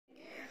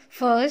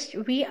First,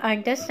 we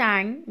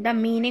understand the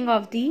meaning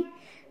of the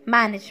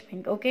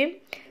management. Okay,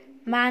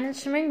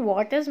 management.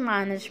 What is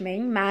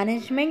management?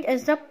 Management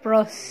is the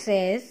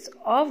process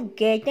of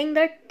getting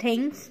the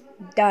things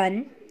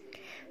done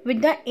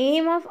with the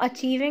aim of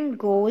achieving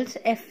goals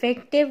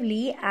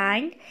effectively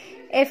and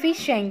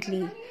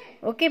efficiently.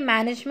 Okay,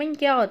 management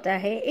क्या होता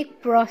है? एक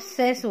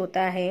process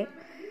होता है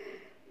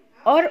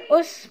और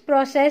उस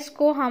process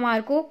को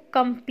हमारे को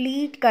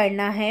कंप्लीट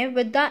करना है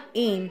with the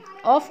M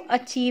of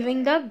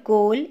achieving the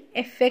goal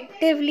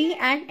effectively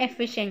and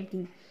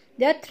efficiently.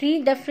 There are three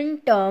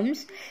different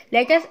terms.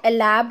 Let us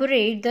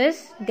elaborate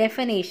this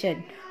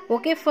definition.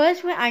 Okay,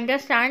 first we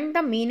understand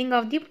the meaning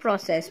of the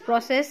process.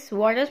 Process,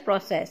 what is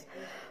process?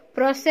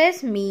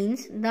 Process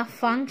means the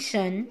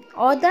function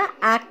or the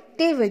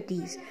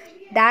activities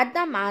that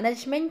the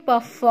management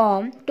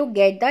perform to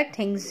get the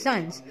things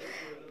done.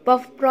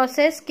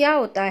 Process क्या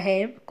होता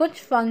है?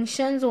 कुछ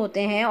functions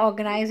होते हैं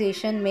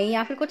organisation में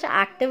या फिर कुछ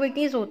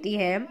एक्टिविटीज़ होती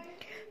है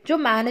जो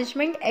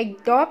मैनेजमेंट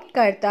एडॉप्ट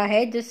करता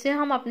है जिससे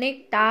हम अपने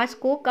टास्क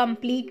को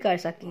कंप्लीट कर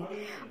सकें.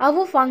 अब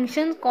वो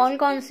फंक्शंस कौन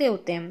कौन से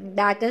होते हैं?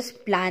 That is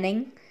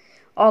planning,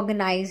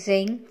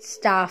 organising,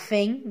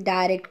 staffing,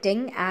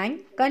 directing and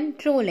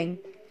controlling.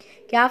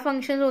 क्या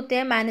फंक्शंस होते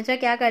हैं? मैनेजर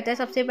क्या करता है?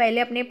 सबसे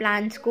पहले अपने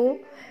प्लान्स को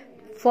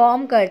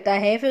फॉर्म करता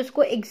है, फिर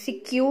उसको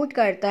एग्जीक्यूट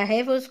करता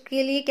है, फिर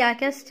उसके लिए क्या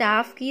क्या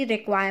स्टाफ की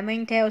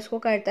रिक्वायरमेंट है उसको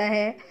करता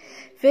है,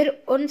 फिर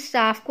उन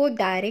स्टाफ को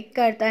डायरेक्ट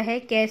करता है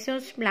कैसे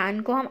उस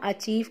प्लान को हम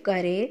अचीव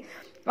करें,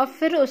 और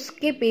फिर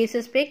उसके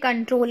बेसिस पे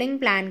कंट्रोलिंग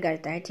प्लान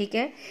करता है. ठीक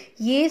है,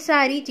 ये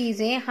सारी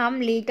चीज़ें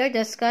हम लेटर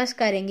डिस्कस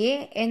करेंगे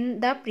in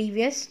the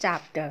previous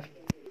chapter.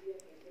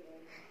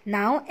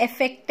 Now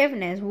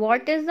effectiveness.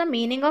 What is the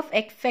meaning of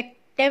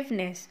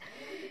effectiveness?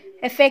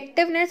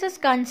 Effectiveness is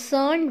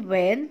concerned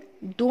with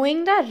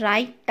doing the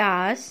right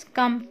task,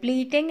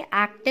 completing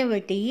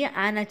activity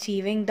and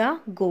achieving the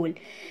goal.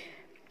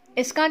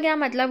 इसका क्या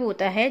मतलब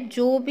होता है?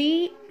 जो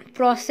भी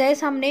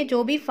प्रोसेस हमने,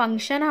 जो भी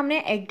फंक्शन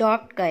हमने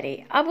एडॉप्ट करे,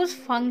 अब उस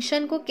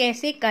फंक्शन को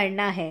कैसे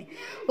करना है,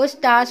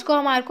 उस टास्क को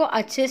हमारे को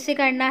अच्छे से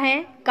करना है,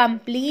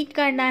 कंप्लीट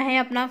करना है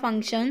अपना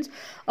फंक्शंस,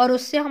 और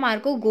उससे हमारे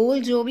को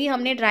गोल जो भी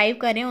हमने ड्राइव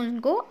करें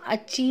उनको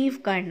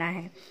अचीव करना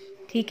है.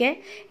 ठीक है,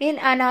 in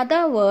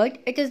another word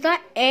it is the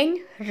end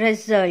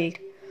result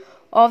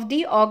of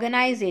the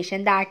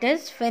organisation that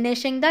is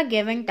finishing the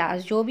given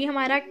task. जो भी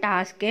हमारा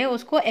टास्क है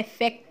उसको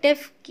इफेक्टिव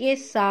के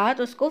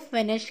साथ उसको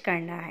फिनिश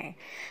करना है.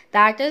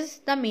 That is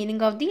the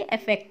meaning of the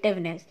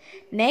effectiveness.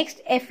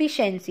 Next,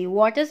 efficiency.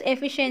 What is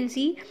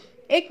efficiency?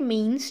 It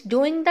means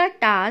doing the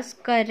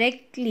task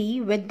correctly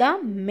with the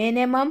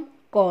minimum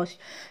cost.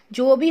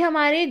 जो भी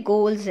हमारे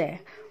गोल्स है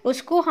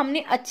उसको हमने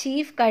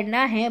अचीव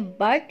करना है,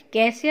 बट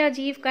कैसे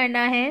अचीव करना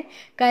है?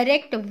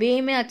 करेक्ट वे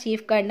में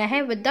अचीव करना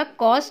है विद द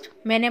कॉस्ट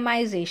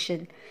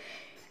मिनिमाइजेशन.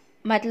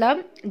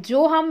 मतलब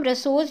जो हम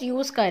रिसोर्स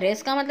यूज़ करें,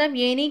 इसका मतलब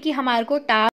ये नहीं कि हमारे को टास्क